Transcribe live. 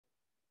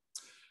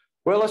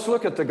Well, let's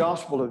look at the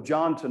Gospel of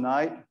John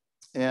tonight.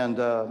 And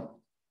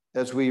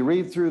as we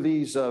read through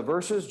these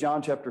verses,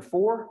 John chapter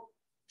 4,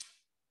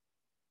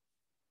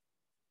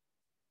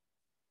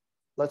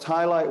 let's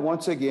highlight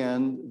once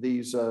again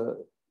these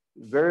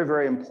very,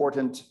 very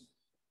important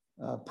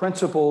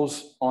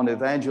principles on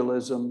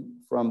evangelism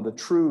from the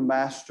true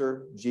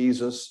Master,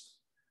 Jesus,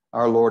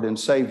 our Lord and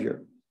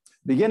Savior.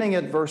 Beginning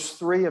at verse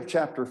 3 of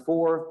chapter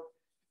 4,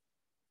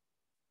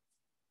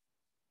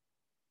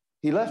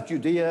 he left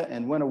Judea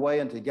and went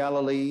away into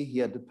Galilee. He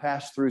had to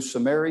pass through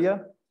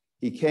Samaria.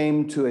 He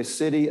came to a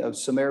city of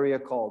Samaria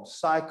called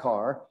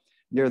Sychar,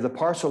 near the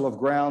parcel of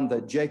ground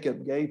that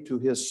Jacob gave to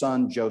his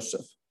son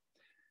Joseph.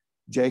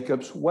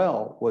 Jacob's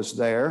well was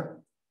there.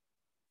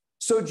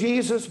 So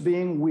Jesus,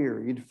 being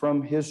wearied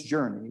from his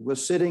journey,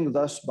 was sitting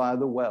thus by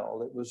the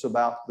well. It was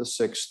about the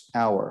 6th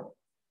hour,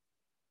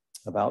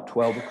 about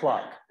 12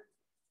 o'clock.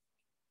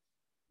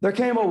 There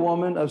came a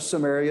woman of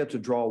Samaria to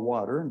draw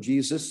water, and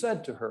Jesus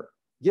said to her,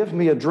 "Give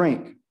me a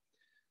drink."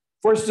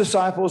 For his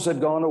disciples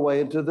had gone away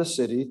into the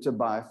city to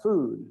buy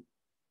food.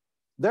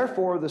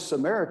 Therefore, the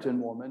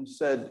Samaritan woman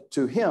said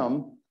to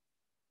him,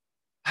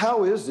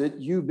 "How is it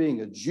you,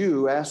 being a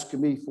Jew, ask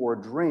me for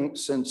a drink,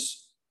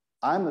 since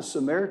I'm a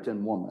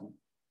Samaritan woman?"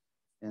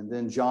 And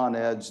then John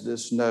adds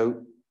this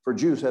note, "For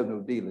Jews have no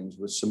dealings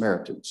with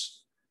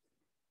Samaritans."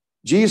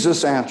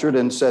 Jesus answered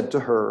and said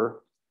to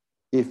her,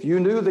 "If you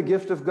knew the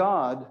gift of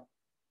God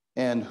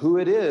and who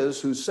it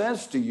is who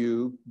says to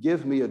you,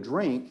 'Give me a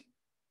drink,'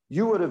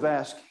 you would have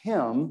asked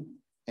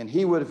him, and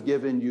he would have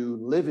given you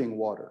living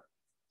water."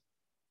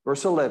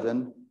 Verse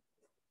 11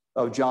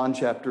 of John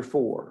chapter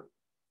 4.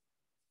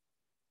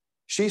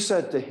 She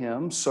said to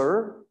him,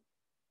 "Sir,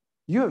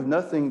 you have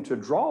nothing to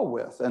draw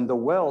with, and the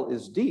well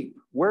is deep.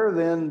 Where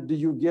then do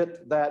you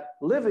get that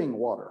living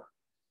water?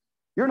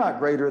 You're not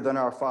greater than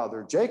our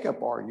father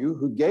Jacob, are you,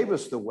 who gave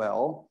us the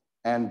well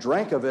and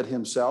drank of it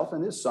himself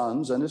and his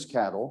sons and his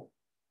cattle?"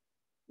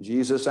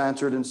 Jesus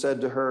answered and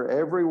said to her,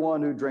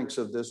 "Everyone who drinks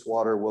of this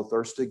water will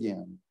thirst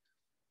again.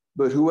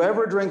 But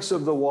whoever drinks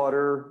of the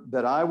water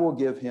that I will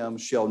give him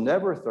shall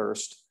never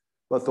thirst,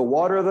 but the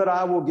water that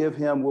I will give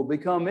him will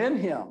become in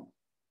him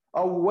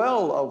a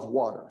well of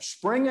water,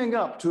 springing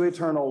up to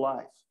eternal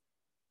life."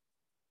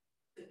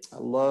 I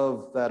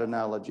love that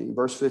analogy.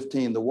 Verse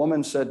 15, the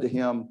woman said to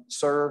him,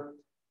 "Sir,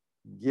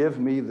 give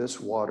me this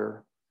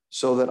water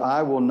so that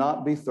I will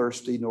not be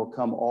thirsty nor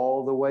come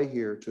all the way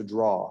here to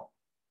draw."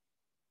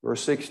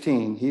 Verse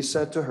 16, he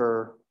said to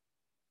her,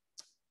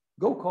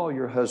 "Go call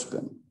your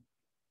husband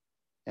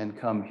and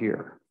come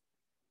here."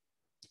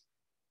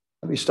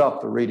 Let me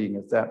stop the reading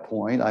at that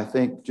point. I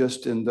think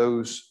just in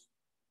those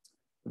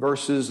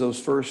verses, those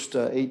first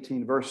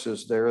 18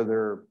 verses there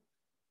are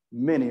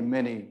many,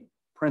 many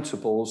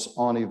principles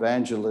on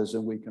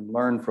evangelism we can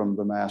learn from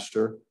the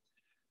Master,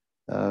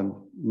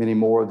 many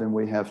more than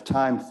we have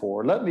time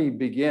for. Let me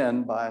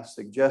begin by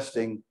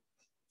suggesting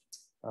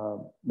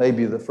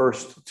maybe the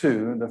first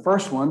two. The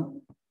first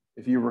one,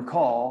 if you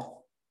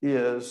recall,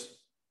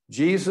 is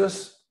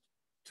Jesus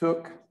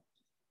took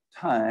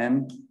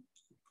time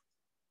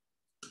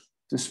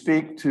to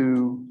speak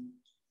to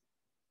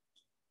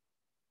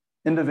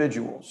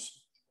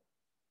individuals.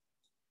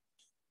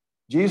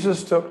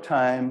 Jesus took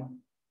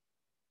time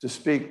to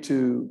speak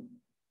to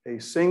a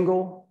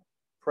single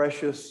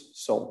precious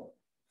soul.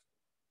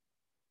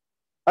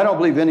 I don't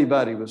believe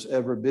anybody was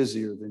ever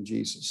busier than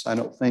Jesus. I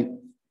don't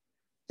think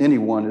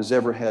anyone has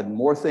ever had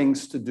more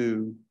things to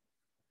do,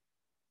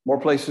 more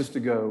places to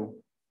go,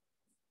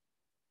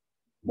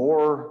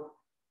 more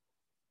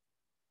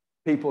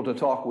people to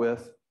talk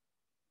with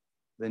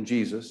than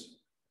Jesus,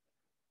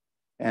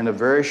 and a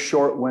very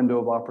short window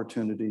of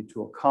opportunity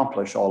to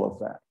accomplish all of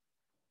that.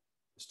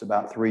 Just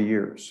about 3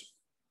 years.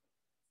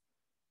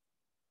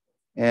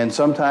 And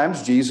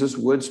sometimes Jesus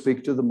would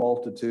speak to the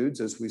multitudes,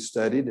 as we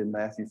studied in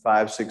Matthew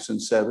 5, 6,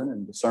 and 7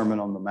 in the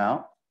Sermon on the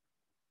Mount.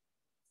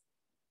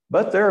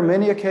 But there are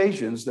many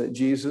occasions that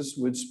Jesus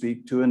would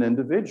speak to an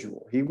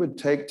individual. He would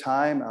take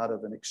time out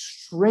of an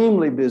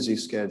extremely busy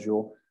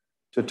schedule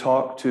to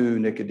talk to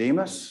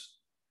Nicodemus,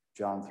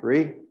 John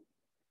 3,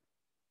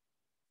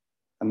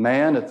 a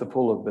man at the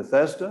pool of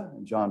Bethesda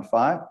in John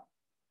 5,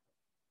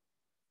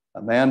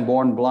 a man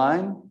born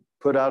blind,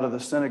 put out of the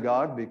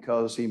synagogue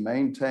because he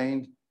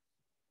maintained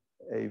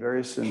a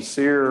very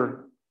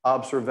sincere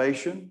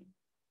observation,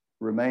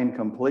 remained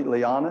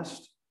completely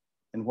honest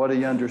in what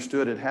he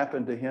understood had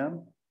happened to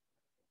him.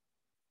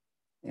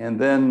 And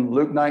then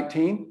Luke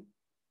 19,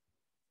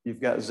 you've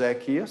got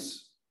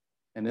Zacchaeus,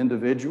 an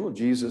individual.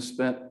 Jesus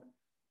spent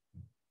a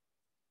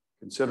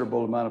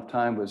considerable amount of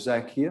time with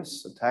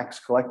Zacchaeus, a tax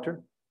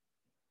collector.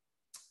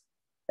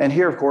 And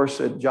here, of course,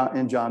 in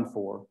John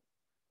 4,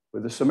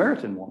 with the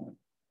Samaritan woman.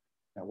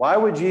 Now, why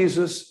would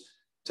Jesus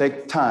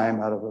take time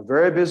out of a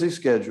very busy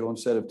schedule,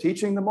 instead of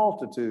teaching the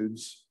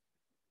multitudes,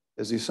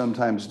 as he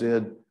sometimes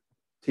did,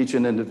 teach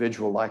an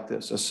individual like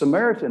this, a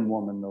Samaritan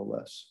woman, no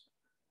less?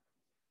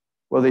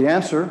 Well, the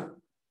answer,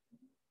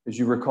 as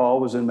you recall,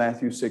 was in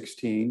Matthew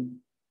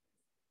 16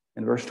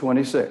 and verse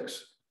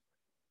 26.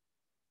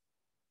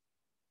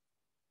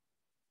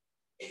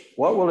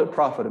 What will it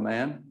profit a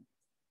man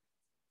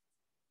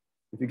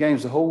if he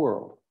gains the whole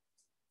world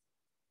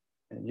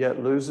and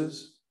yet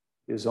loses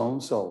his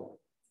own soul?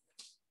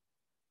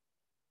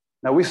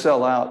 Now, we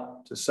sell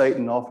out to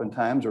Satan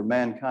oftentimes, or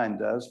mankind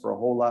does, for a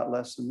whole lot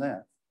less than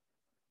that.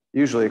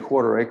 Usually a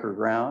quarter-acre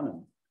ground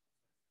and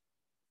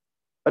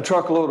a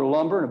truckload of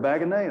lumber and a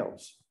bag of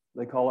nails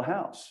they call a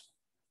house.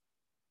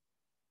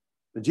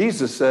 But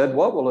Jesus said,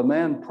 what will a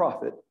man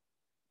profit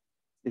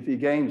if he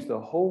gains the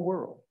whole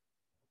world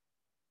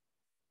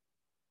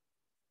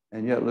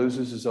and yet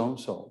loses his own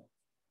soul?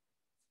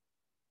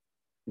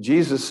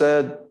 Jesus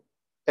said,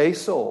 a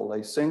soul,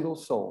 a single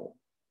soul,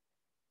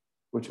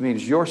 which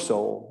means your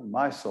soul and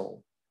my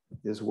soul,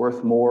 is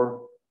worth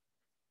more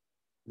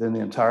than the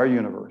entire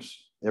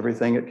universe,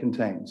 everything it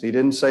contains. He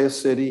didn't say a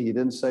city. He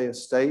didn't say a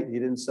state. He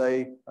didn't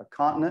say a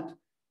continent.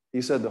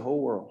 He said the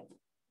whole world.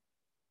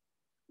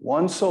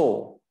 One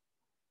soul,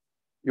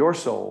 your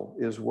soul,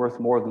 is worth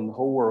more than the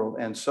whole world,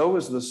 and so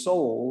is the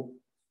soul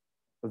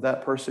of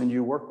that person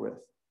you work with,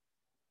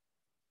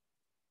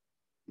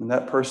 and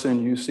that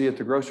person you see at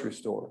the grocery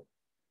store,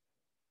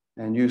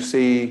 and you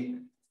see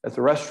at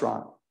the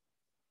restaurant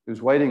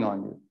who's waiting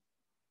on you,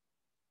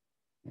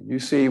 and you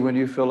see when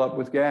you fill up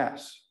with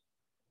gas.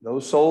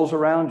 Those souls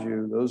around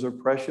you, those are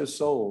precious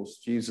souls,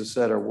 Jesus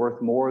said, are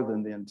worth more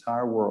than the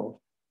entire world.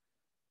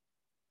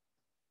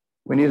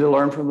 We need to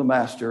learn from the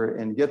Master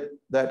and get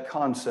that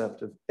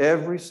concept of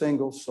every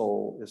single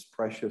soul is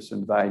precious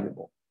and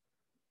valuable.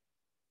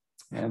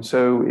 And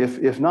so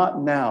if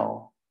not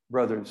now,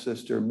 brother and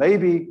sister,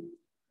 maybe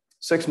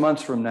 6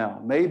 months from now,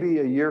 maybe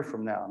a year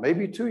from now,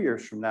 maybe 2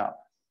 years from now,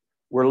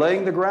 we're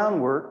laying the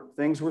groundwork,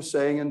 things we're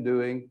saying and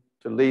doing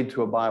to lead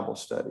to a Bible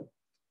study.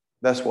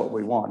 That's what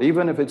we want,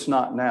 even if it's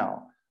not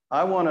now.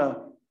 I want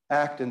to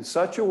act in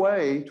such a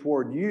way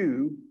toward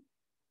you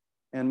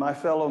and my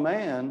fellow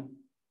man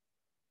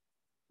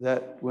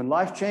that when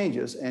life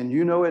changes, and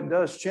you know it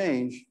does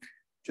change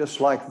just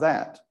like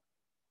that,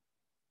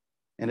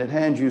 and it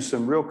hands you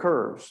some real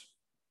curves.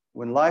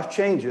 When life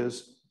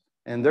changes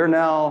and they're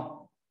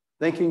now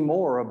thinking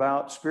more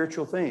about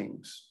spiritual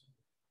things,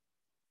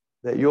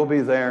 that you'll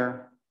be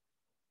there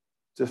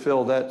to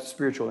fill that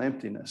spiritual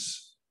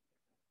emptiness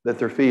that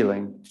they're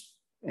feeling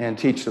and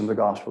teach them the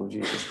gospel of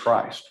Jesus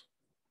Christ.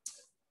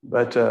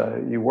 But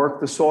you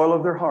work the soil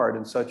of their heart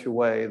in such a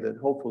way that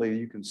hopefully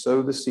you can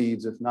sow the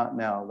seeds, if not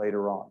now,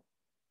 later on.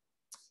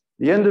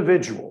 The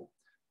individual,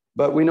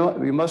 but we know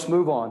we must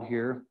move on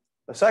here.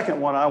 The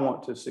second one I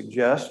want to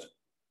suggest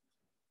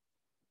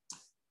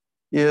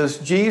is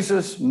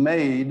Jesus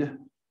made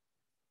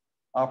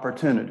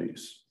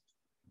opportunities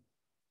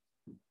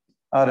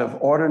out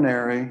of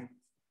ordinary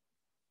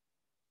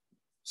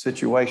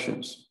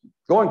situations.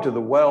 Going to the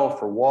well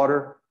for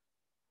water,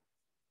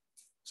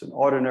 it's an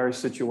ordinary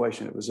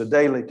situation. It was a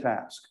daily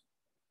task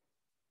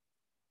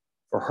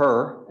for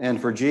her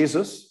and for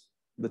Jesus.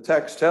 The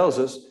text tells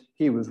us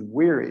he was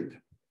wearied,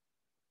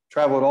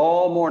 traveled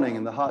all morning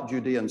in the hot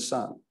Judean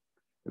sun.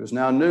 It was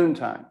now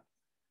noontime.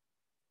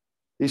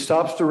 He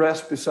stops to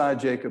rest beside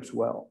Jacob's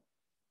well.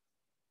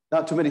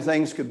 Not too many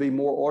things could be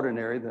more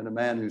ordinary than a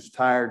man who's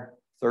tired,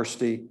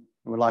 thirsty, and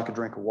would like a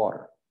drink of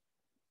water.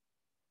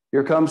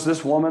 Here comes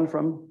this woman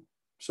from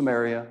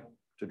Samaria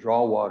to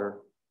draw water.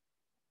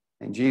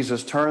 And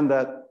Jesus turned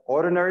that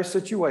ordinary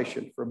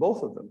situation for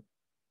both of them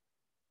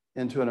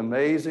into an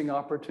amazing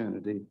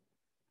opportunity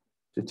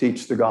to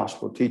teach the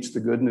gospel, teach the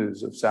good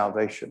news of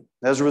salvation.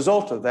 As a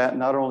result of that,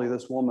 not only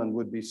this woman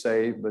would be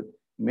saved, but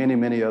many,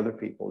 many other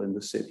people in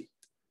the city.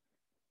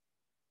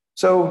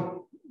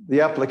 So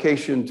the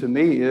application to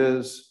me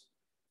is,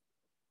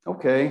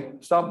 okay,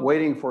 stop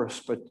waiting for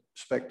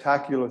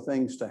spectacular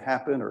things to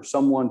happen or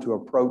someone to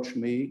approach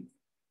me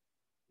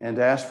and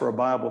to ask for a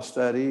Bible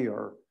study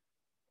or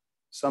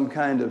some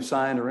kind of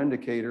sign or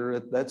indicator.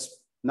 That's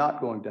not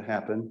going to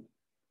happen.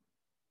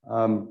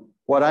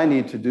 What I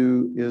need to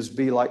do is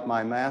be like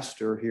my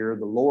master here,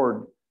 the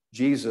Lord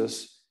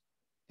Jesus,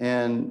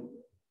 and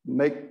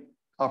make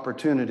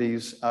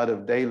opportunities out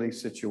of daily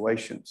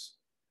situations.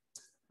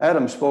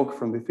 Adam spoke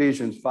from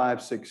Ephesians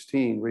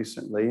 5:16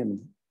 recently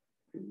and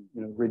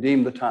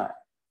redeem the time.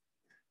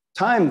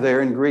 Time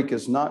there in Greek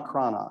is not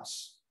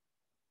chronos.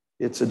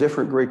 It's a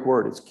different Greek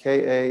word. It's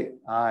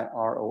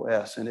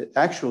Kairos, and it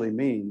actually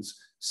means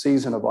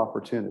season of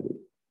opportunity.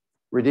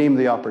 Redeem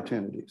the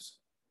opportunities.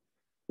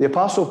 The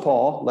Apostle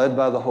Paul, led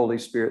by the Holy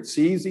Spirit,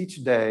 sees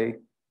each day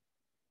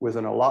with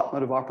an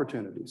allotment of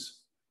opportunities.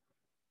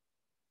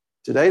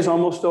 Today's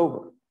almost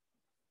over.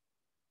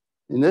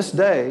 In this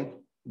day,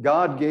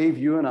 God gave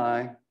you and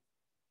I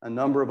a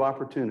number of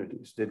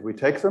opportunities. Did we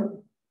take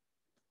them?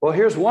 Well,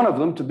 here's one of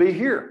them: to be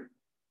here,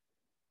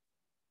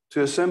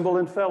 to assemble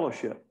in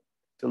fellowship,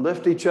 to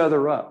lift each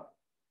other up,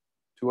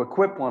 to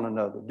equip one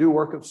another, do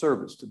work of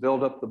service, to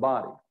build up the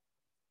body.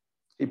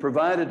 He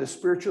provided a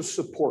spiritual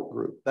support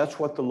group. That's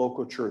what the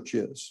local church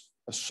is,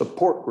 a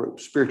support group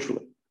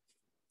spiritually.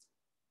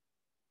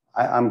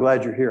 I'm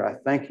glad you're here. I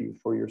thank you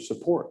for your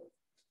support.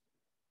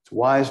 It's a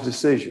wise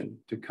decision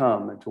to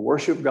come and to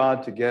worship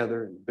God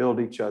together and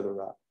build each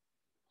other up.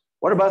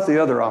 What about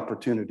the other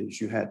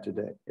opportunities you had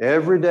today?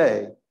 Every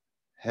day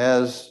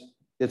has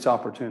its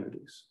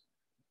opportunities.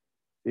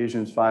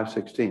 Ephesians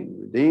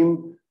 5:16,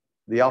 redeem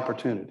the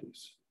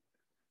opportunities,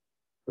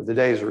 for the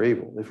days are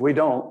evil. If we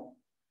don't,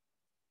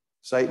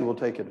 Satan will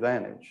take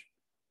advantage,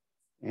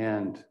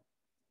 and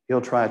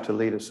he'll try to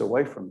lead us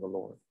away from the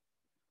Lord.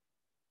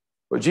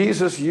 But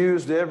Jesus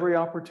used every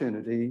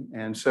opportunity,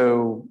 and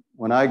so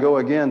when I go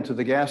again to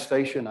the gas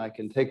station, I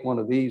can take one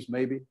of these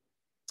maybe,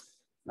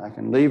 and I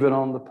can leave it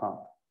on the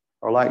pump.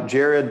 Or like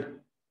Jared,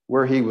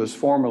 where he was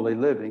formerly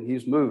living,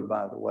 he's moved,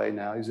 by the way,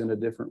 now. He's in a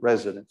different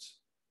residence,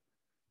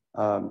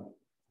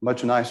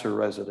 much nicer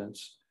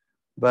residence.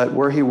 But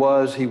where he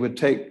was, he would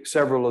take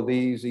several of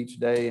these each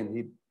day, and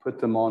he'd put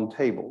them on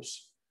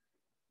tables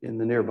in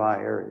the nearby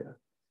area.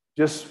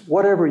 Just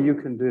whatever you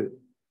can do.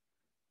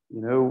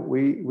 You know,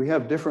 we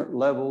have different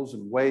levels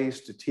and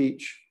ways to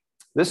teach.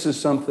 This is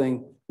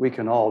something we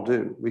can all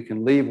do. We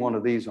can leave one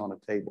of these on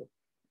a table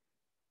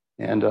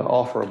and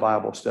offer a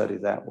Bible study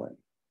that way.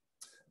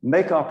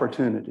 Make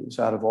opportunities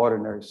out of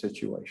ordinary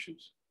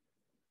situations.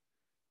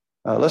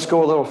 Let's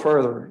go a little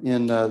further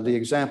in the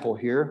example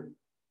here.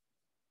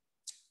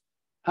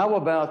 How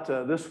about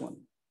this one?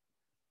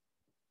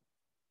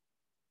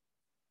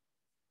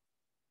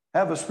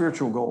 Have a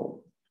spiritual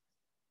goal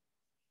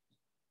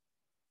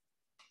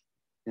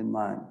in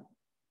mind.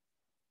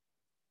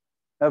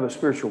 Have a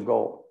spiritual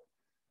goal.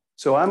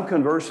 So I'm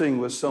conversing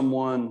with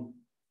someone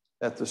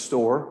at the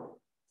store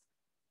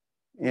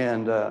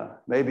and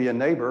maybe a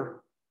neighbor,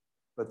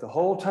 but the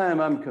whole time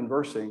I'm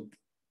conversing,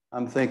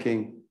 I'm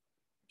thinking,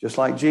 just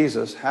like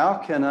Jesus, how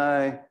can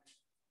I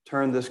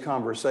turn this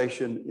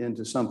conversation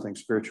into something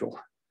spiritual?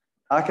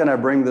 How can I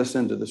bring this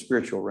into the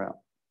spiritual realm?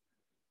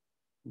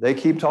 They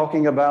keep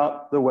talking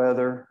about the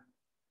weather.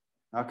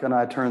 How can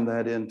I turn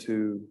that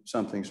into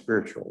something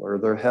spiritual, or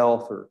their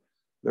health or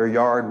their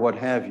yard, what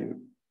have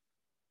you?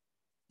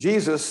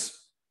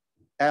 Jesus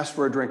asked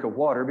for a drink of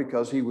water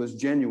because he was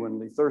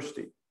genuinely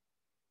thirsty.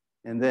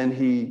 And then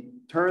he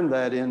turned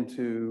that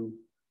into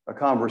a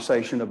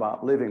conversation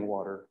about living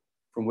water,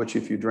 from which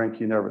if you drink,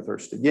 you never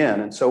thirst again.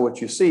 And so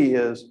what you see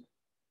is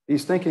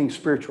he's thinking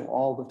spiritual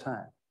all the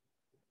time.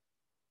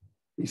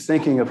 He's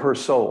thinking of her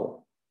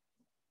soul.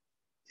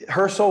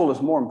 Her soul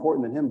is more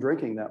important than him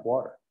drinking that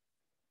water.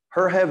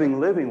 Her having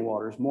living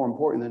water is more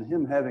important than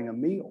him having a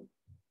meal.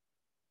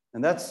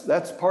 And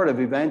that's part of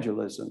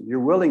evangelism. You're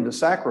willing to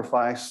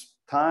sacrifice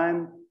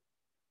time,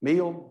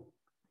 meal,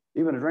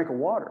 even a drink of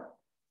water,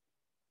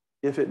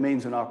 if it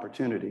means an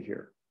opportunity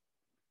here.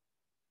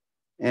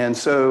 And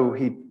so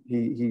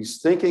he's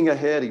thinking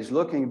ahead. He's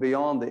looking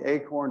beyond the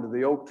acorn to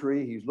the oak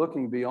tree. He's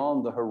looking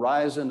beyond the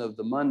horizon of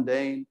the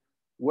mundane,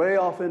 way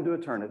off into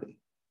eternity.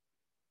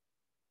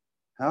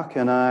 How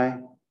can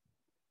I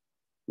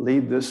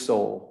lead this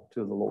soul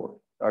to the Lord,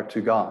 or to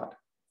God?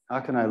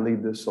 How can I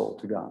lead this soul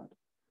to God?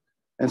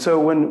 And so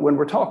when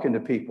we're talking to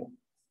people,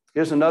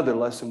 here's another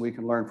lesson we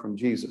can learn from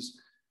Jesus.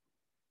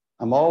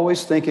 I'm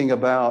always thinking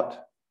about,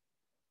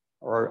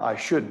 or I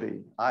should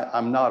be.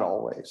 I'm not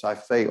always. I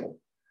fail.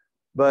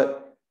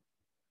 But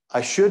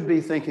I should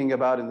be thinking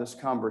about in this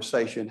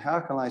conversation,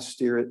 how can I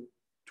steer it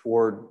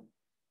toward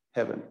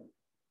heaven,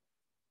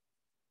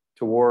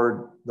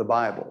 toward the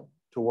Bible,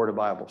 toward a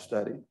Bible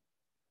study?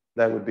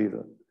 That would be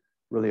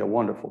really a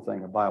wonderful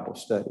thing, a Bible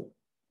study,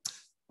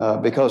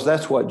 because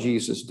that's what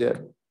Jesus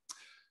did.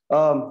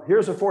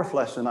 Here's a fourth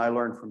lesson I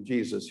learned from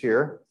Jesus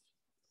here,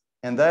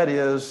 and that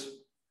is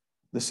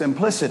the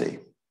simplicity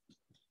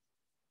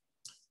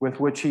with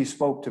which he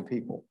spoke to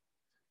people.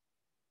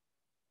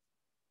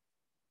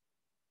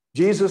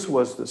 Jesus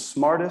was the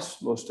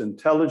smartest, most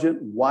intelligent,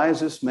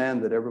 wisest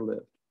man that ever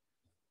lived.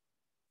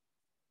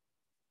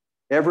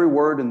 Every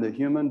word in the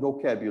human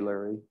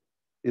vocabulary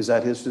is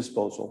at his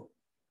disposal.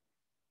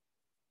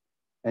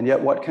 And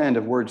yet, what kind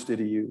of words did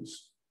he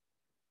use?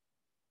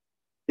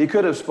 He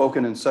could have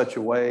spoken in such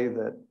a way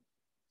that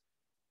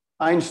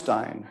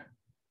Einstein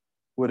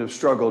would have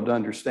struggled to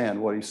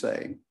understand what he's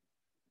saying.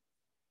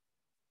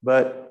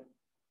 But,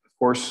 of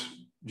course,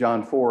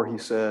 John 4, he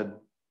said,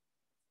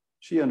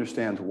 she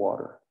understands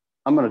water.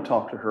 I'm going to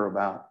talk to her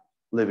about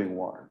living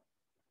water.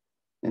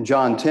 In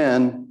John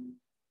 10,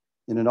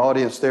 in an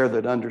audience there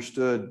that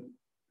understood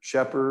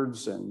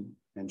shepherds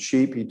and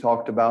sheep, he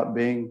talked about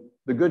being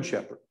the good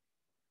shepherd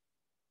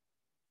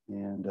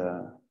and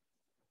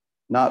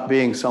not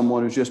being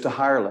someone who's just a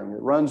hireling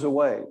that runs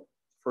away,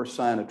 first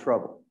sign of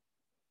trouble.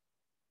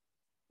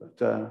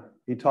 But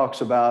he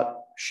talks about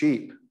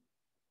sheep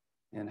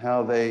and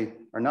how they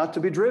are not to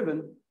be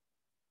driven.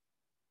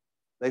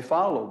 They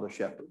follow the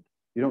shepherd.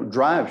 You don't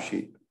drive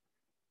sheep.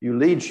 You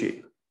lead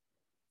sheep.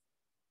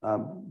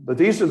 But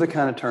these are the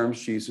kind of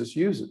terms Jesus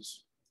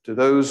uses. To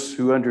those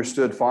who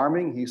understood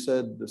farming, he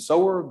said, the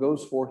sower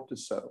goes forth to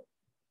sow.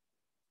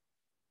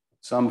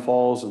 Some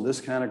falls in this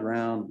kind of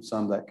ground,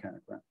 some that kind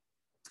of ground.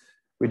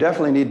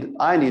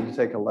 I need to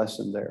take a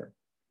lesson there.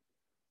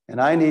 And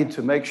I need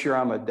to make sure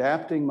I'm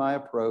adapting my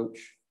approach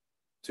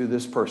to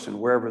this person,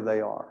 wherever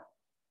they are.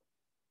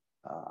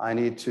 I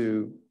need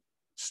to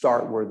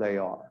start where they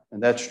are.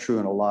 And that's true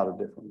in a lot of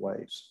different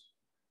ways.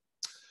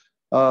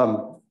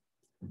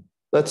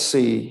 Let's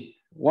see.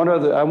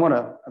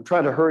 I'm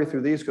trying to hurry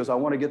through these because I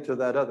want to get to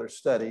that other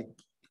study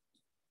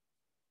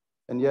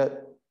and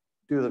yet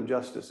do them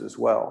justice as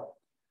well.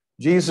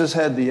 Jesus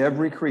had the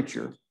every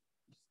creature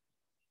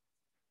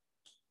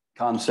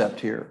concept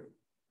here,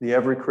 the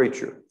every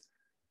creature.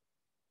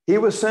 He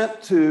was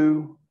sent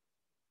to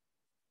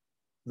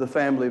the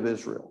family of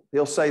Israel.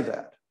 He'll say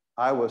that.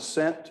 I was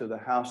sent to the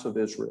house of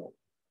Israel.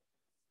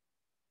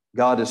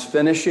 God is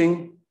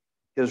finishing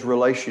his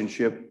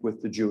relationship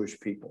with the Jewish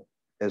people,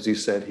 as he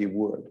said he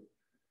would.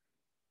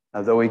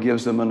 Now, though he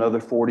gives them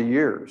another 40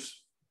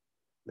 years,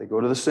 they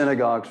go to the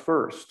synagogues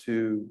first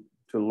to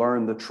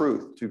learn the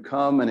truth, to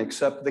come and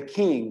accept the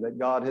king that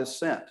God has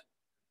sent.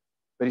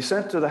 But he's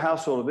sent to the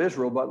household of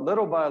Israel, but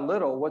little by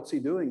little, what's he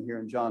doing here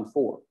in John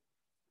 4?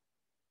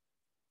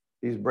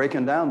 He's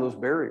breaking down those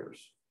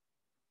barriers,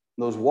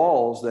 those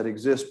walls that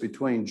exist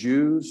between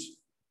Jews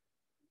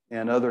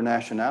and other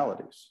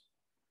nationalities.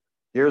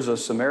 Here's a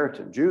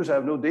Samaritan. Jews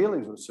have no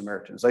dealings with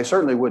Samaritans. They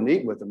certainly wouldn't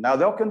eat with them. Now,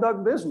 they'll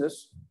conduct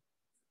business,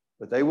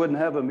 but they wouldn't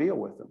have a meal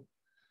with them.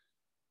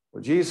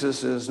 Well,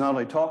 Jesus is not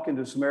only talking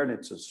to a Samaritan,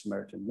 it's a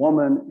Samaritan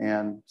woman.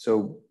 And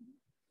so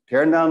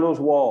tearing down those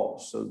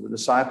walls so the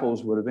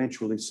disciples would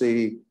eventually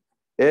see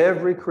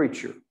every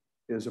creature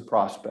is a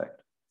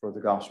prospect for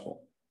the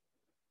gospel.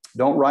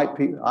 Don't write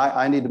people.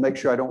 I need to make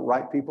sure I don't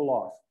write people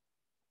off.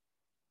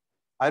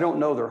 I don't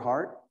know their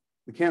heart.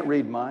 We can't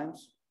read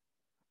minds.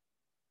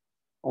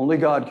 Only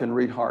God can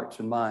read hearts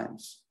and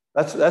minds.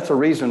 That's a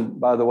reason,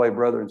 by the way,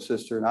 brother and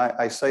sister, and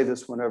I say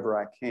this whenever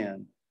I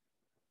can,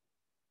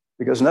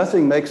 because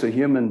nothing makes a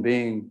human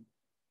being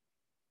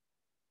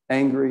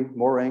angry,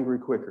 more angry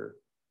quicker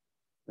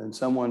than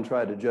someone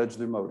trying to judge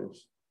their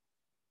motives.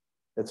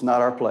 It's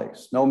not our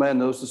place. No man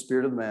knows the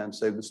spirit of man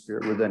save the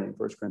spirit within him,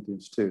 1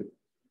 Corinthians 2.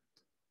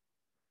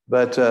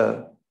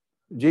 But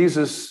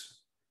Jesus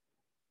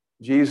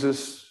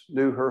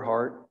knew her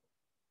heart,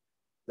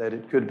 that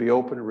it could be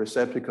open and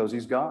receptive because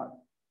he's God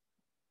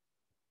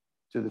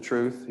to the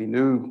truth. He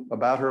knew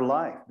about her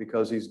life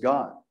because he's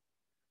God.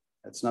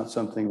 That's not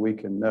something we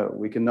can know.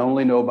 We can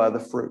only know by the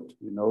fruit.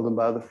 You know them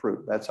by the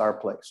fruit. That's our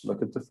place.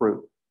 Look at the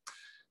fruit.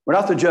 We're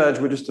not the judge.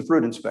 We're just the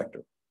fruit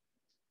inspector.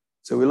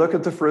 So we look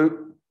at the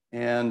fruit,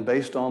 and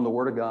based on the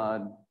word of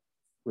God,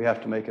 we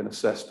have to make an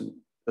assessment,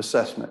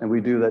 and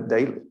we do that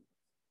daily.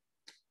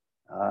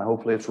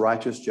 Hopefully it's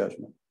righteous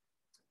judgment.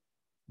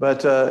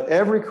 But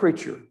every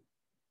creature,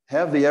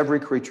 have the every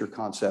creature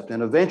concept.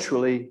 And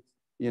eventually,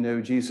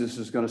 Jesus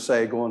is going to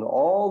say, go into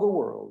all the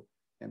world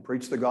and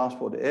preach the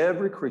gospel to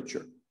every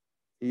creature.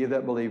 He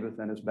that believeth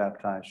and is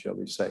baptized shall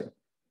be saved.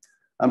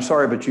 I'm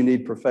sorry, but you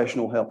need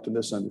professional help to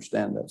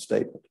misunderstand that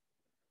statement.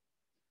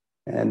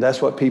 And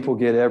that's what people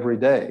get every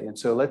day. And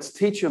so let's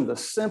teach them the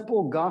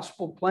simple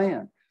gospel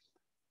plan.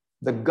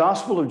 The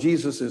gospel of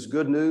Jesus is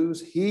good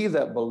news. He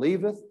that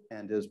believeth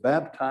and is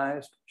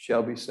baptized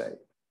shall be saved.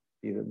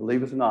 He that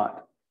believeth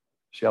not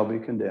shall be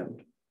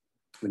condemned.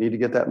 We need to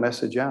get that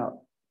message out.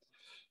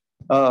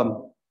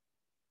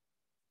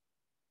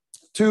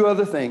 Two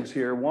other things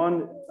here.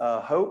 One,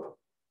 hope.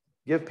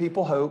 Give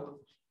people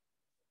hope.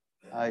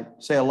 I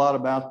say a lot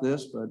about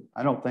this, but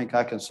I don't think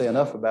I can say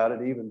enough about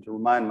it, even to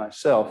remind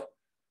myself,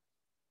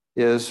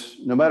 is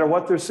no matter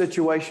what their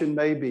situation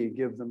may be,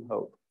 give them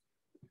hope.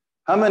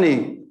 How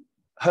many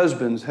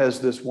husbands has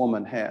this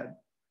woman had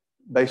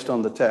based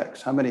on the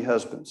text? How many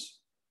husbands?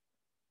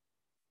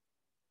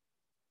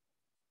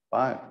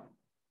 5.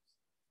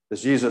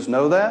 Does Jesus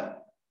know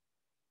that?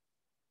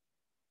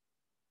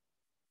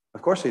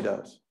 Of course he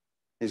does.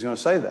 He's going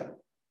to say that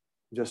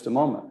in just a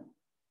moment.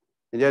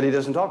 And yet he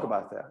doesn't talk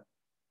about that.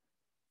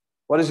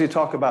 What does he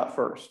talk about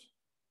first?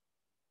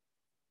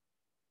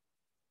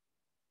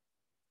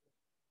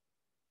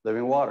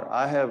 Living water.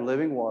 I have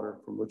living water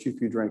from which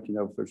if you drink, you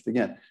never thirst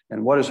again.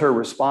 And what is her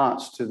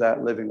response to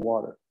that living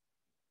water?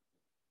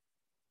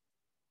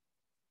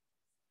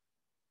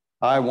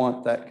 I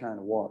want that kind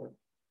of water.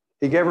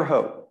 He gave her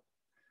hope.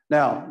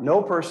 Now,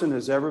 no person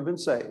has ever been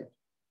saved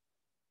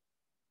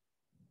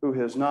who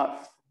has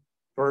not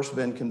first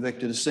been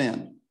convicted of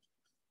sin.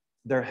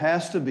 There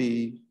has to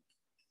be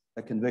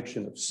a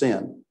conviction of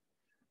sin.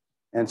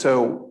 And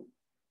so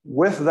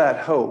with that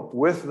hope,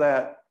 with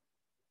that,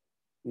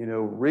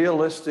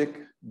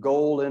 realistic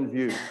goal in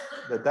view,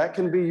 that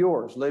can be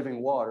yours,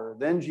 living water,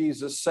 then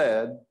Jesus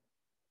said,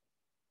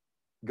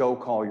 go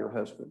call your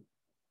husband,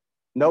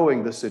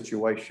 knowing the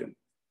situation.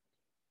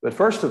 But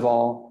first of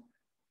all,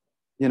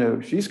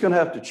 she's going to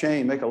have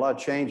to make a lot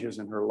of changes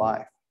in her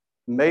life,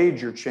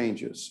 major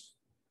changes.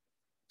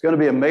 It's going to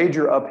be a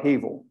major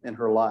upheaval in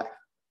her life.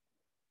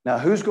 Now,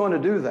 who's going to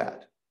do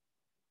that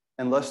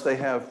unless they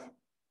have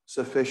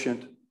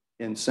sufficient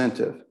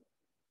incentive?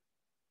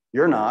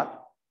 You're not.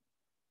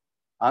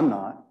 I'm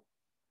not.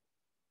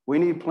 We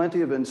need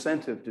plenty of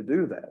incentive to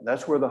do that.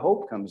 That's where the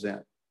hope comes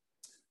in.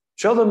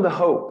 Show them the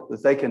hope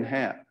that they can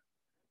have,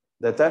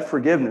 that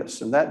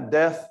forgiveness and that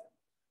death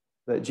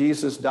that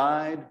Jesus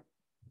died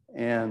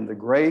and the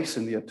grace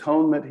and the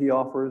atonement he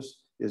offers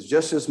is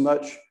just as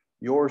much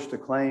yours to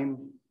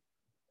claim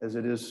as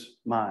it is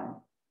mine.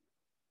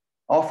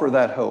 Offer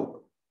that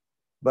hope.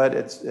 But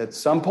at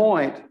some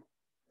point,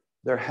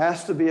 there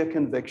has to be a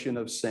conviction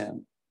of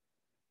sin.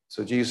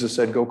 So Jesus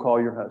said, go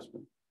call your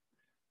husband.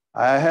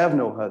 I have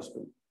no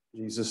husband.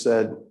 Jesus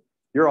said,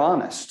 you're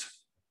honest.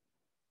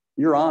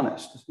 You're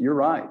honest. You're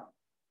right.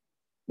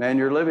 Man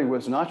you're living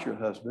with is not your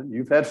husband.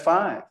 You've had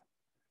 5.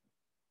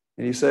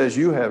 And he says,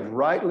 you have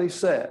rightly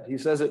said. He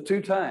says it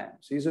 2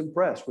 times. He's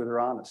impressed with her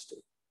honesty.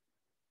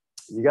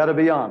 You got to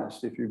be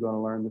honest if you're going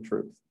to learn the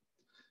truth.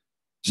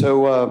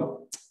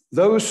 So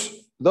those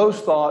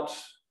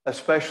thoughts,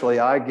 especially,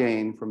 I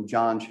gained from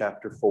John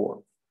chapter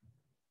 4.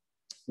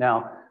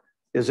 Now,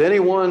 does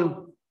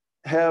anyone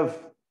have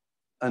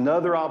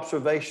another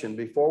observation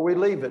before we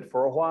leave it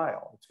for a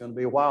while? It's going to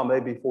be a while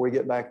maybe before we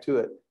get back to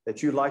it,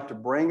 that you'd like to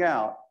bring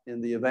out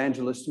in the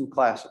evangelism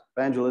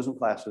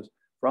classes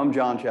from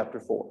John chapter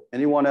 4.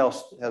 Anyone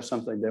else have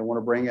something they want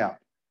to bring out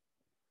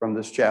from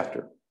this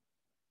chapter?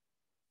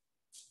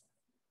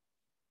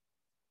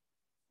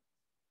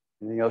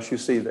 Anything else you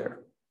see there?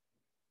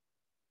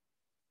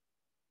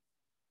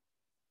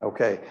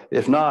 Okay,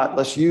 if not,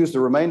 let's use the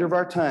remainder of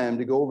our time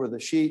to go over the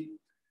sheet.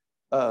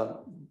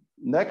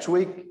 Next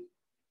week,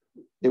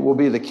 it will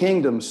be the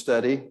kingdom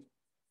study.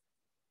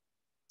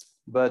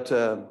 But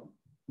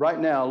right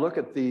now, look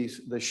at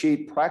the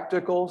sheet,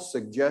 practical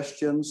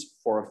suggestions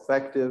for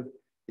effective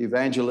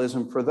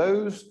evangelism. For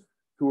those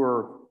who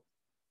are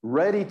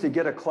ready to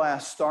get a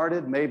class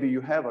started, maybe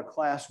you have a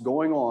class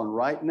going on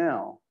right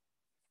now.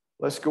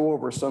 Let's go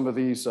over some of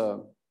these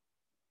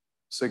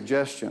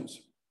suggestions.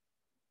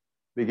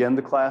 Begin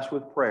the class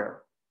with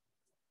prayer.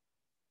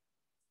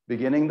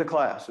 Beginning the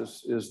class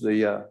is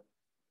the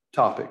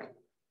topic.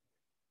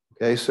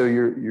 Okay, so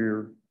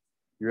you're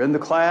in the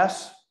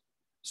class.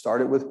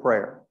 Start it with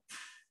prayer.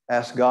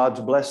 Ask God's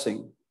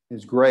blessing,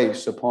 His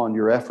grace upon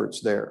your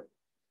efforts there.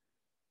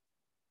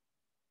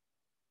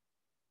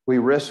 We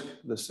risk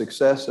the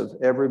success of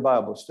every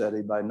Bible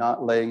study by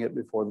not laying it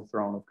before the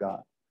throne of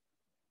God.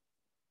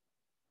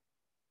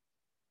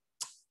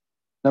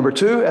 Number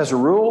 2, as a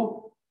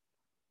rule,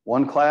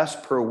 1 class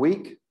per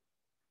week,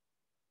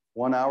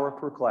 1 hour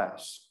per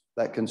class.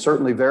 That can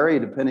certainly vary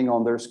depending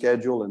on their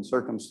schedule and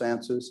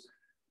circumstances.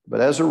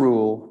 But as a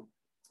rule,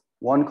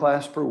 1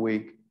 class per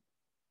week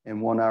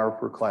and 1 hour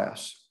per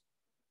class.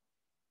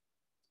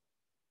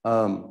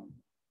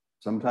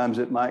 Sometimes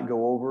it might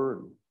go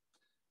over,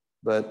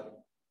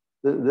 but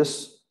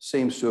this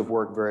seems to have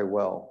worked very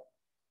well,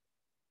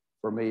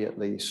 for me at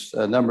least.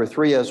 Number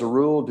 3, as a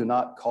rule, do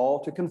not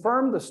call to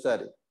confirm the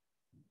study.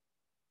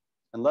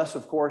 Unless,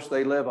 of course,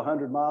 they live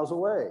 100 miles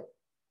away.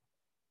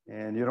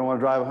 And you don't want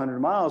to drive 100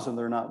 miles and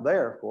they're not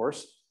there, of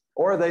course.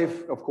 Or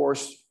they've, of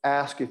course,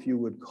 asked if you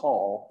would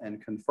call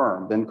and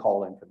confirm, then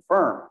call and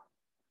confirm.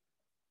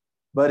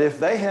 But if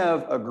they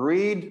have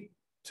agreed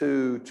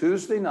to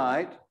Tuesday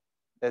night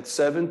at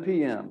 7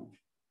 p.m.,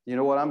 you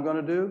know what I'm going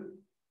to do?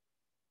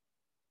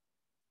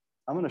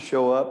 I'm going to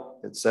show up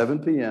at 7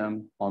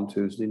 p.m. on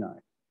Tuesday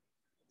night.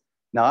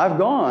 Now, I've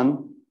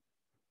gone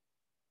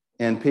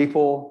and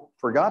people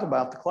forgot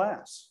about the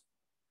class.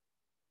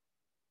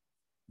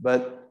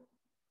 But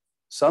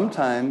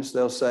sometimes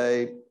they'll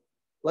say,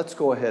 let's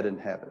go ahead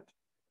and have it.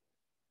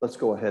 Let's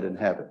go ahead and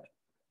have it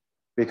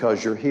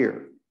because you're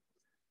here.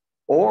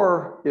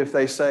 Or if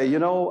they say, you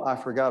know, I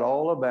forgot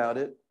all about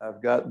it.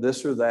 I've got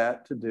this or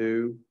that to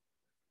do.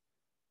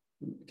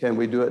 Can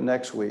we do it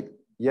next week?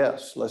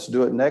 Yes, let's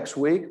do it next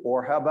week.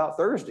 Or how about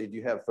Thursday? Do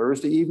you have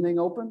Thursday evening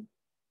open?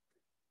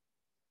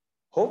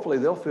 Hopefully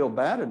they'll feel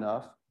bad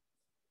enough.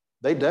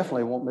 They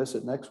definitely won't miss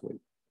it next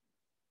week.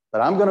 But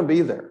I'm going to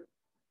be there.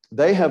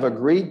 They have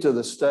agreed to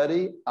the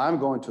study. I'm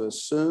going to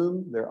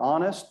assume they're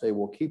honest. They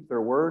will keep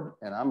their word,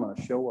 and I'm going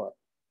to show up.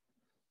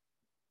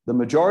 The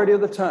majority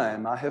of the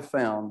time, I have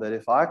found that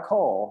if I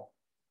call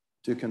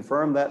to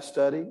confirm that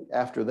study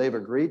after they've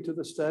agreed to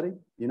the study,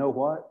 you know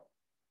what?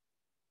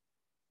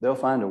 They'll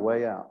find a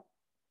way out.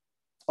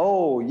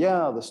 Oh,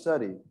 yeah, the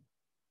study.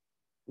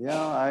 Yeah,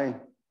 I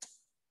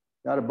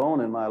got a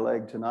bone in my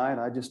leg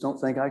tonight. I just don't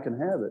think I can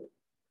have it.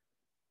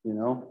 You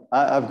know,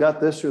 I've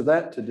got this or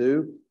that to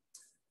do.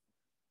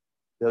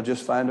 They'll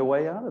just find a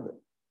way out of it.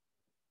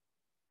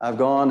 I've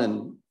gone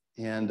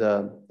and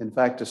in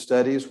fact, to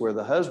studies where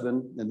the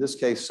husband, in this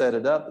case, set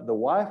it up. The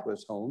wife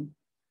was home.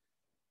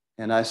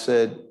 And I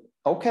said,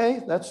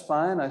 okay, that's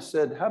fine. I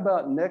said, how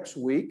about next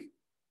week?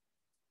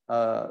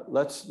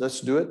 Let's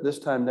do it this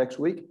time next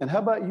week. And how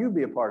about you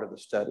be a part of the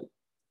study?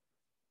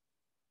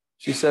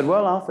 She said,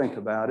 well, I'll think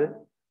about it.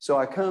 So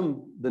I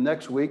come the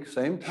next week,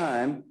 same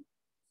time.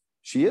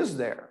 She is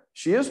there.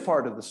 She is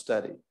part of the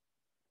study.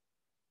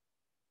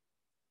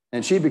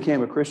 And she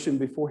became a Christian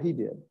before he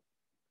did.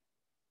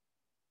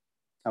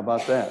 How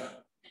about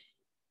that?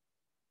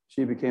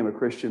 She became a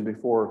Christian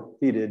before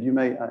he did. You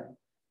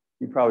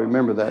probably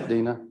remember that,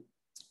 Dina,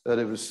 that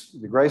it was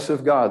the grace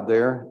of God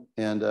there.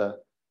 And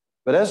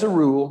but as a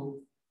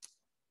rule,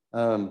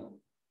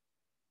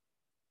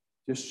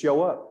 just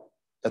show up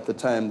at the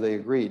time they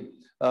agreed.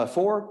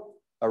 4,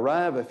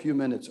 arrive a few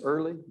minutes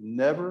early.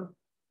 Never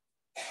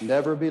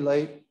Never be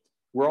late.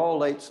 We're all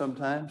late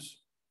sometimes,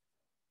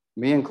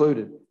 me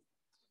included,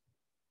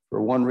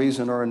 for one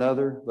reason or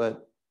another,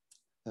 but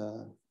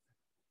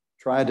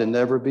try to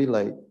never be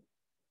late.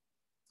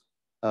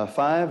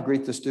 5,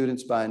 greet the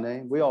students by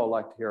name. We all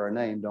like to hear our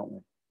name, don't we?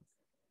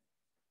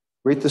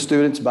 Greet the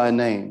students by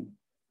name.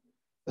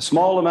 A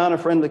small amount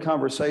of friendly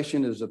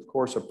conversation is, of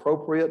course,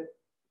 appropriate,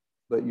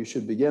 but you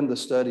should begin the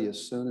study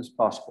as soon as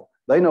possible.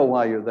 They know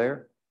why you're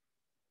there.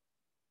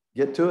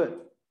 Get to it.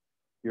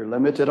 You're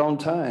limited on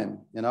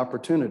time and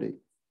opportunity.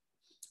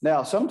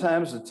 Now,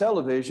 sometimes the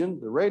television,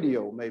 the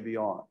radio may be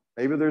on.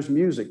 Maybe there's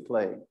music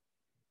playing.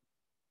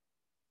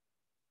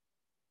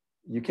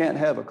 You can't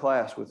have a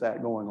class with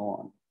that going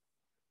on.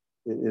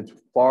 It's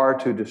far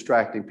too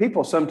distracting.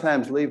 People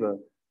sometimes leave a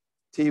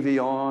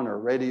TV on or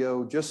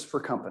radio just for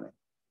company.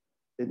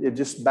 It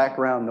just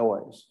background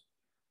noise.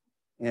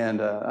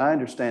 And I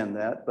understand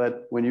that.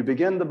 But when you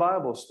begin the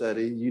Bible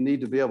study, you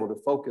need to be able to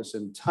focus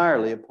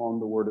entirely upon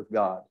the Word of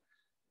God.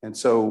 And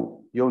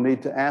so you'll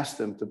need to ask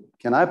them to,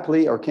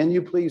 can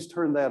you please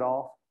turn that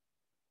off?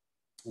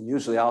 And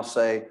usually I'll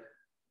say,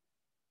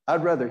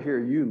 I'd rather hear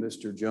you,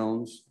 Mr.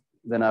 Jones,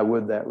 than I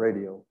would that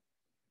radio.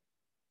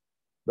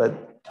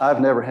 But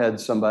I've never had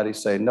somebody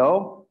say,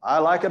 no, I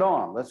like it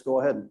on. Let's go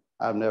ahead.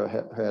 I've never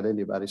had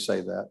anybody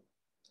say that.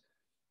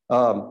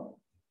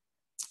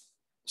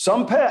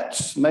 Some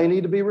pets may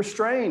need to be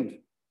restrained.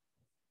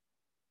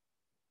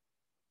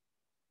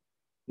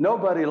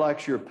 Nobody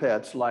likes your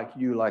pets like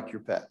you like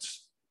your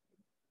pets.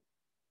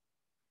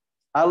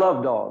 I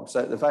love dogs.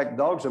 In fact,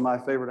 dogs are my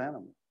favorite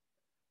animal.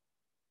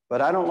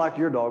 But I don't like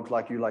your dogs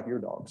like you like your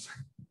dogs.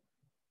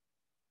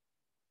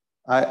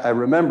 I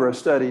remember a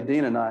study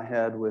Dina and I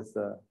had with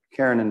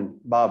Karen and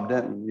Bob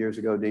Denton years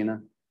ago,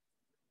 Dina.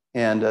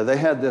 And they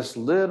had this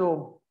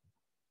little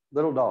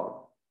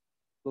dog,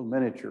 little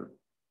miniature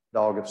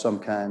dog of some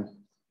kind.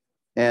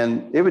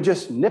 And it would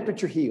just nip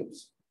at your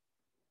heels.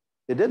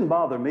 It didn't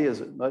bother me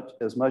as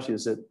much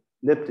as it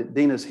nipped at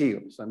Dina's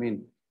heels. I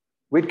mean,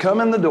 we'd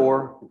come in the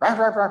door,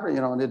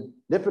 and it'd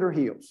nip at her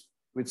heels.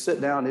 We'd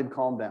sit down, it'd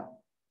calm down.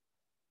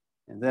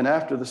 And then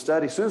after the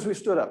study, as soon as we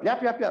stood up,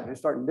 yap, yap, yap, it'd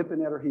start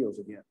nipping at her heels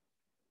again.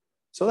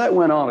 So that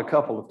went on a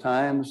couple of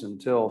times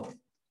until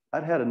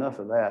I'd had enough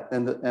of that.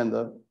 And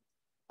the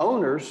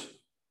owners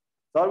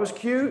thought it was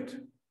cute.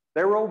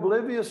 They were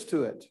oblivious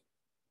to it.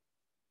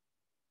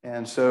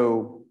 And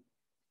so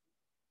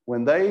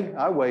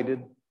I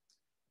waited,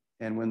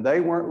 and when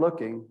they weren't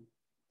looking,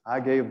 I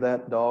gave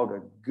that dog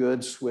a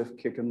good swift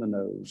kick in the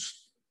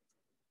nose.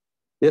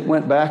 It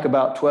went back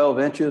about 12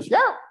 inches,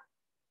 yeah,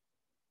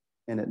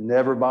 and it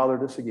never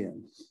bothered us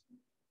again.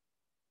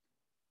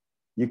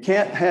 You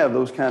can't have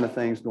those kind of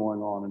things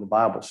going on in the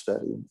Bible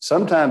study.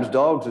 Sometimes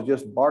dogs will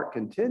just bark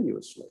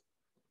continuously.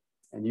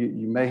 And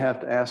you may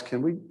have to ask,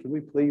 can we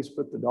please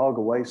put the dog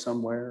away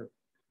somewhere?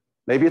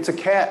 Maybe it's a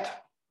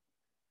cat.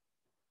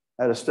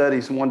 I had a study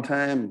one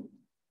time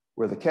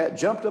where the cat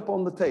jumped up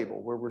on the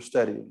table where we're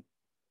studying.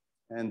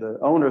 And the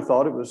owner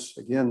thought it was,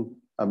 again,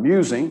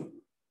 amusing.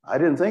 I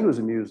didn't think it was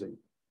amusing.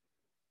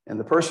 And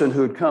the person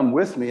who had come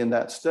with me in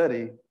that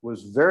study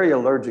was very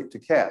allergic to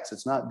cats.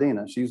 It's not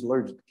Dina. She's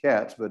allergic to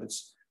cats, but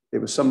it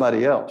was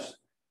somebody else.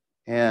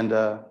 And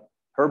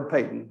Herb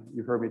Payton,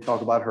 you've heard me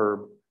talk about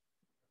Herb.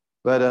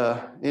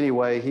 But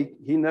anyway,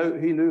 he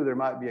knew there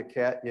might be a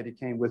cat, yet he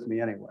came with me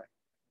anyway.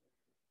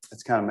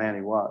 That's the kind of man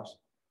he was.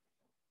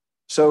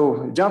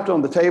 So he jumped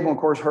on the table, and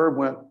of course, Herb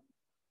went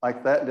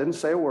like that, didn't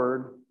say a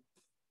word.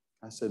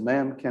 I said,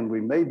 ma'am, can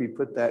we maybe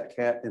put that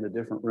cat in a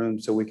different room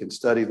so we can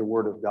study the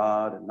Word of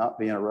God and not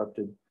be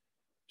interrupted?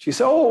 She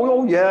said,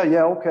 oh yeah,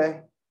 okay.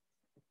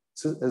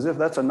 As if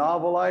that's a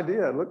novel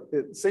idea. Look,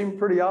 it seemed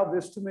pretty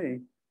obvious to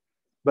me.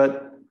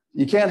 But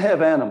you can't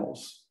have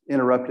animals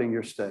interrupting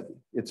your study.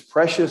 It's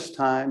precious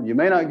time. You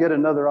may not get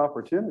another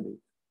opportunity.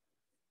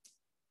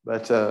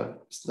 But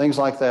things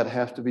like that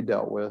have to be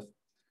dealt with.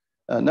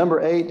 Number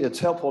 8, it's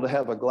helpful to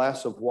have a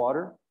glass of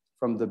water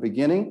from the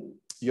beginning.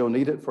 You'll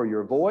need it for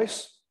your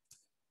voice.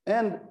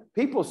 And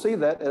people see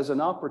that as an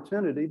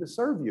opportunity to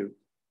serve you.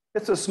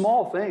 It's a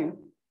small thing,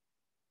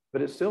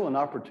 but it's still an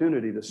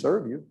opportunity to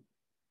serve you.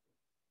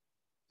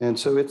 And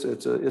so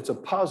it's a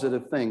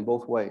positive thing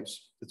both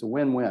ways. It's a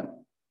win-win.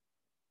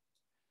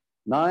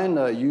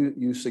 9,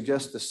 you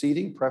suggest the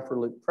seating,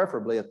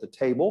 preferably at the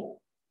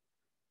table.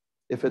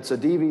 If it's a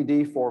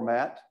DVD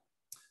format,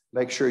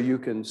 make sure you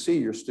can see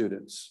your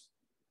students.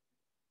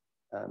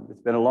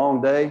 It's been a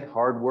long day,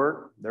 hard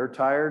work, they're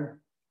tired.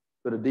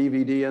 Put a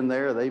DVD in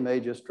there, they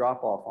may just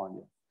drop off on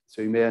you.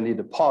 So you may need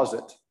to pause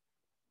it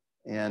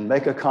and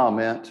make a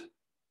comment.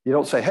 You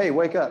don't say, hey,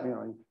 wake up,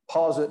 you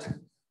pause it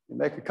and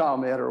make a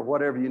comment or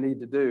whatever you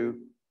need to do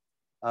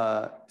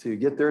to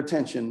get their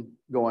attention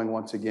going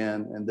once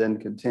again and then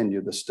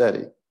continue the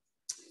study.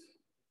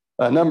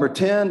 Number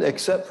 10,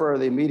 except for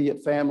the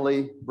immediate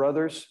family,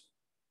 brothers,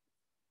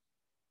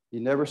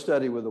 you never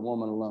study with a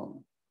woman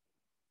alone.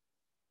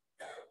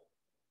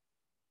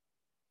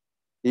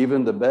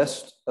 Even the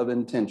best of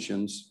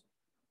intentions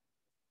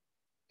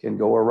can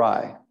go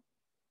awry.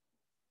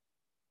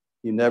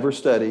 You never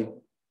study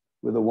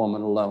with a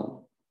woman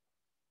alone,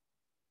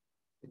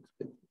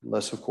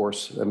 unless, of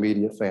course,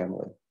 immediate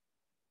family.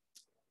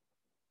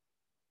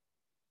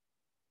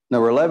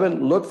 Number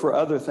 11, look for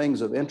other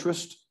things of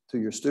interest to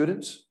your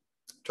students.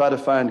 Try to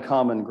find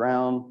common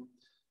ground,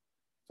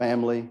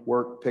 family,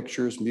 work,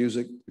 pictures,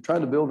 music. You're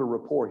trying to build a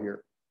rapport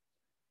here.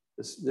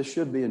 This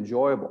should be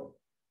enjoyable.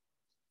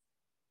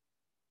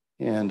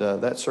 And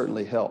that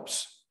certainly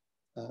helps.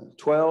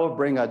 12,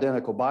 bring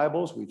identical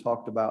Bibles. We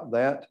talked about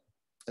that.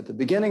 At the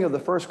beginning of the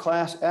first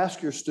class,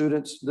 ask your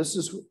students, this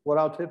is what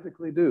I'll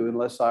typically do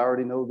unless I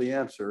already know the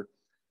answer.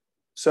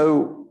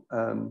 So,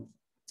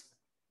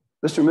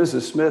 Mr. and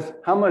Mrs. Smith,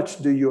 how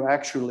much do you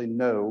actually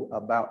know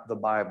about the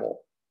Bible?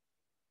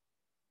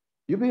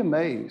 You'll be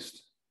amazed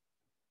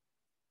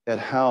at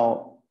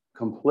how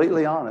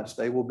completely honest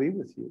they will be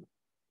with you.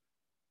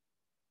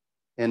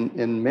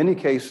 In many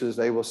cases,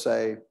 they will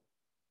say,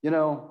 you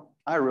know,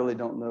 I really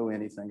don't know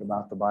anything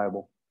about the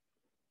Bible.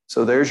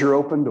 So there's your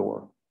open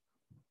door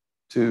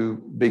to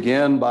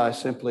begin by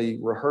simply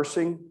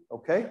rehearsing.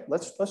 Okay,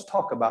 let's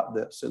talk about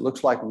this. It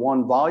looks like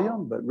one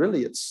volume, but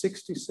really it's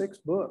 66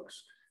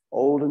 books.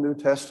 Old and New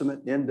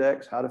Testament,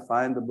 index, how to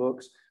find the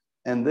books,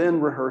 and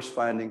then rehearse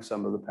finding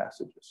some of the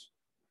passages.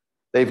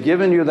 They've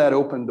given you that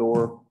open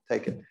door,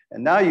 take it.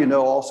 And now you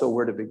know also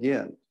where to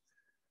begin.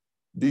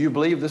 Do you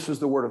believe this is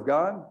the Word of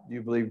God? Do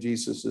you believe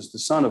Jesus is the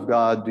Son of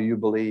God? Do you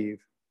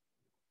believe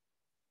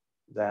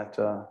that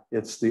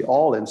it's the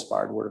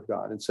all-inspired Word of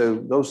God? And so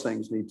those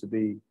things need to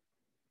be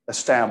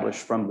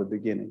established from the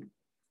beginning.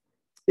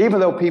 Even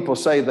though people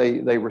say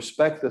they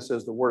respect this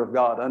as the Word of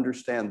God,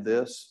 understand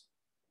this.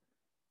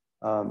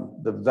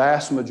 The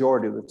vast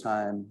majority of the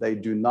time, they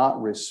do not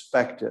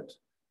respect it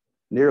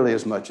nearly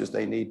as much as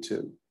they need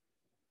to.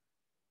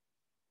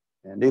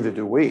 And neither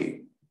do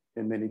we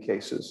in many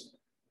cases.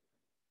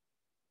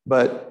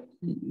 But,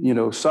 you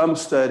know, some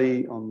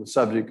study on the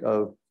subject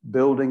of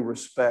building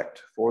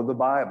respect for the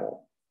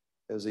Bible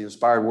as the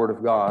inspired Word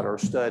of God, or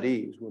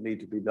studies will need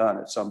to be done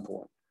at some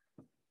point.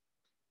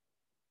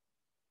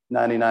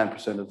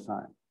 99% of the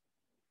time.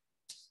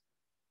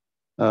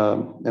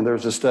 And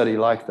there's a study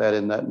like that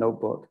in that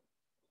notebook.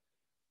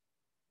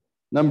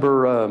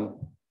 Number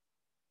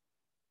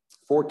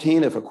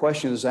 14, if a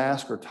question is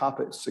asked or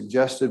topic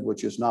suggested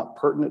which is not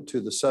pertinent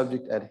to the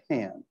subject at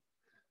hand.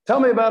 Tell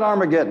me about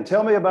Armageddon.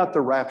 Tell me about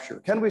the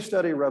rapture. Can we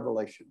study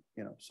Revelation?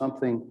 You know,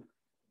 something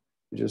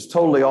just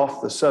totally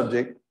off the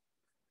subject.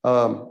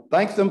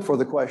 Thank them for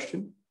the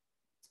question.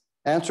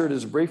 Answer it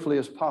as briefly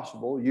as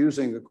possible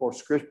using, of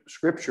course,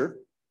 Scripture.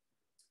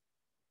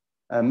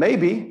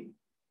 Maybe,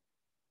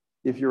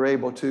 if you're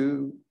able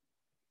to,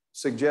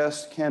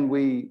 suggest, can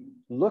we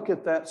look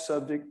at that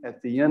subject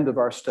at the end of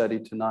our study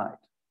tonight?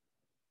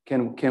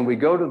 Can we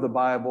go to the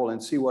Bible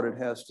and see what it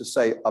has to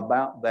say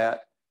about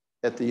that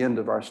at the end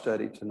of our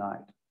study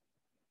tonight?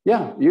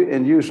 Yeah,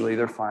 and usually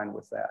they're fine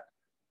with that.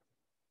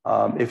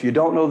 If you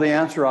don't know the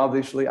answer,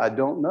 obviously, I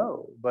don't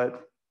know,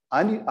 but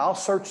I'll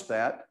search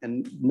that.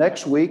 And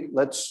next week,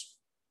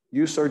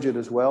 you search it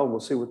as well. We'll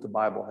see what the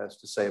Bible has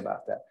to say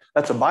about that.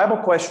 That's a Bible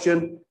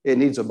question. It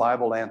needs a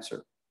Bible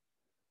answer.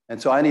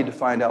 And so I need to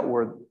find out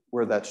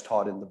where that's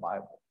taught in the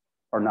Bible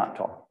or not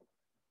taught.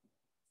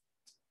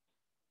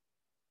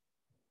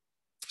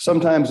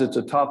 Sometimes it's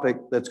a topic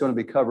that's going to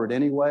be covered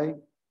anyway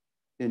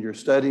in your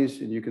studies,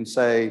 and you can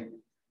say,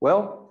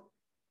 well,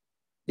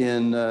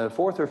 in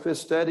fourth or fifth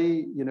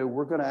study, you know,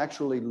 we're going to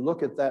actually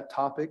look at that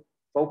topic,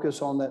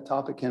 focus on that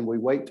topic. Can we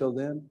wait till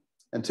then?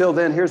 Until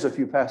then, here's a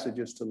few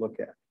passages to look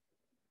at.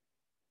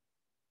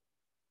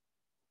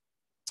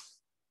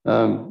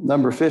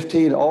 Number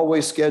 15,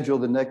 always schedule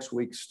the next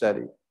week's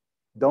study.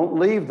 Don't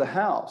leave the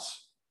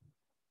house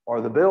or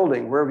the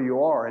building, wherever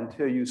you are,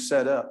 until you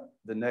set up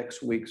the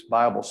next week's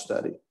Bible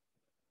study.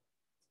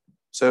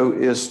 So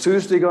is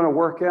Tuesday going to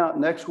work out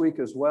next week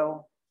as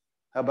well?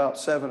 How about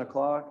 7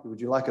 o'clock? Would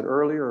you like it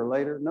earlier or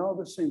later? No,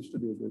 this seems to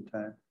be a good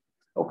time.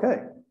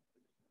 Okay,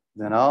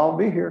 then I'll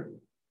be here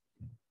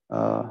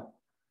for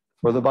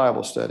the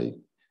Bible study.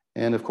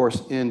 And of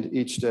course, end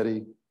each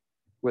study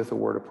with a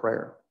word of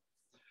prayer.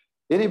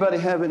 Anybody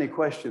have any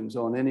questions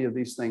on any of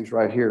these things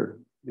right here?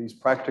 These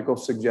practical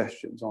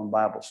suggestions on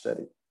Bible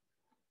study?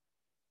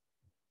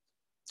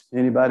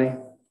 Anybody?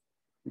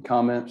 Any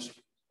comments?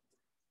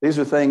 These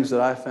are things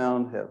that I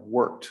found have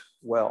worked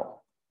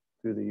well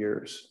through the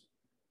years.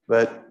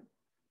 But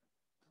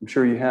I'm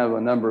sure you have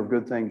a number of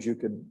good things you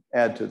could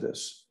add to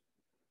this.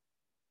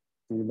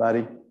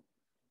 Anybody?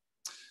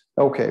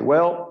 Okay,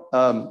 well,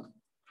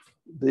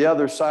 the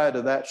other side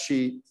of that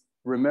sheet,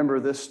 remember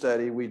this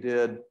study we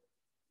did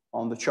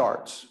on the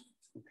charts,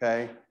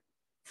 okay?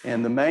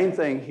 And the main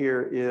thing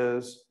here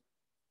is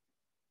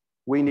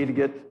we need to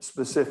get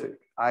specific.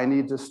 I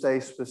need to stay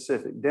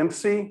specific.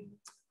 Dempsey,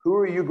 who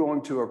are you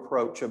going to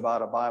approach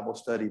about a Bible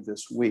study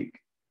this week?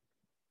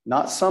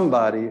 Not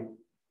somebody.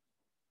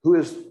 Who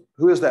is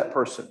that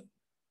person?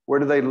 Where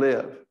do they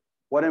live?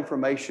 What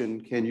information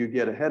can you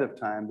get ahead of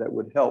time that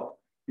would help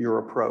your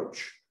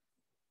approach?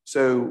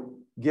 So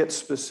get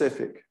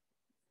specific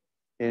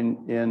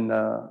in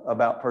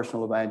about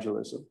personal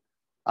evangelism.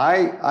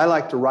 I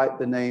like to write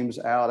the names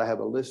out. I have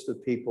a list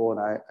of people, and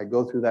I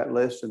go through that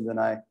list, and then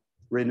I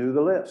renew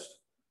the list.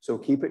 So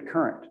keep it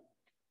current.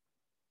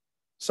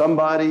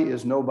 Somebody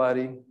is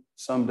nobody.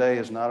 Someday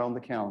is not on the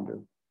calendar.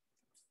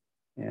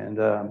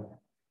 And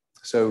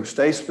so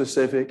stay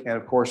specific, and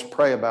of course,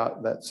 pray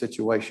about that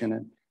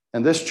situation.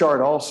 And this chart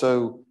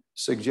also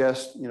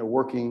suggests,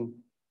 working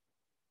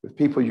with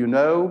people you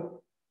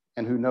know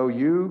and who know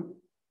you,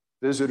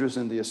 visitors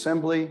in the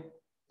assembly,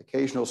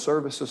 occasional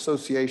service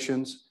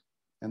associations,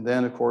 and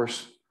then, of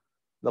course,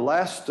 the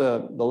last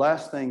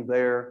thing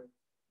there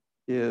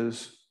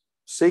is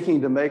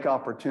seeking to make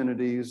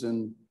opportunities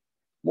in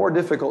more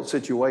difficult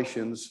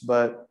situations,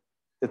 but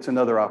it's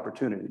another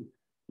opportunity.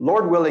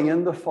 Lord willing,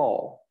 in the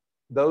fall,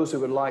 those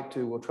who would like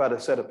to will try to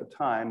set up a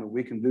time and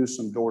we can do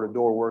some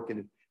door-to-door work. And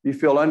if you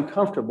feel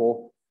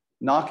uncomfortable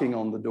knocking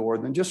on the door,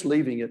 then just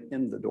leaving it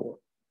in the door.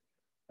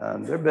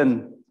 There have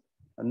been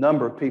a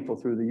number of people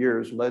through the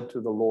years led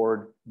to the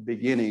Lord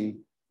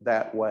beginning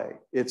that way.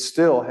 It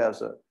still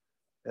has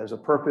a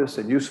purpose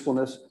and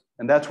usefulness,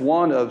 and that's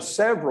one of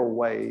several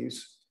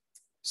ways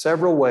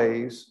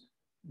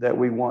that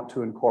we want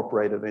to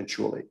incorporate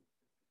eventually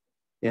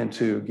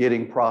into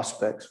getting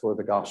prospects for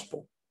the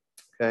gospel.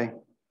 Okay,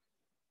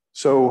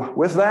 so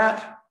with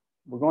that,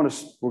 we're going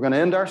to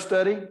end our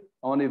study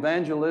on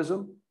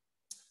evangelism,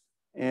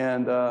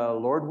 and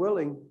Lord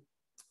willing,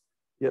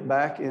 get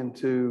back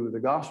into the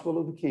gospel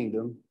of the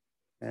kingdom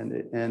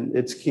and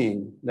its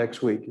king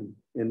next week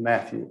in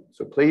Matthew.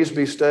 So please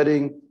be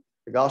studying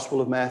the Gospel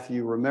of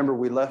Matthew. Remember,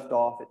 we left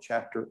off at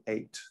chapter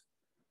 8,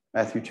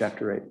 Matthew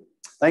chapter 8.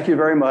 Thank you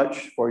very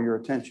much for your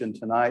attention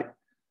tonight.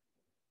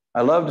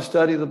 I love to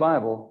study the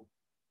Bible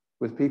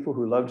with people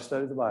who love to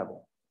study the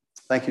Bible.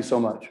 Thank you so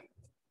much.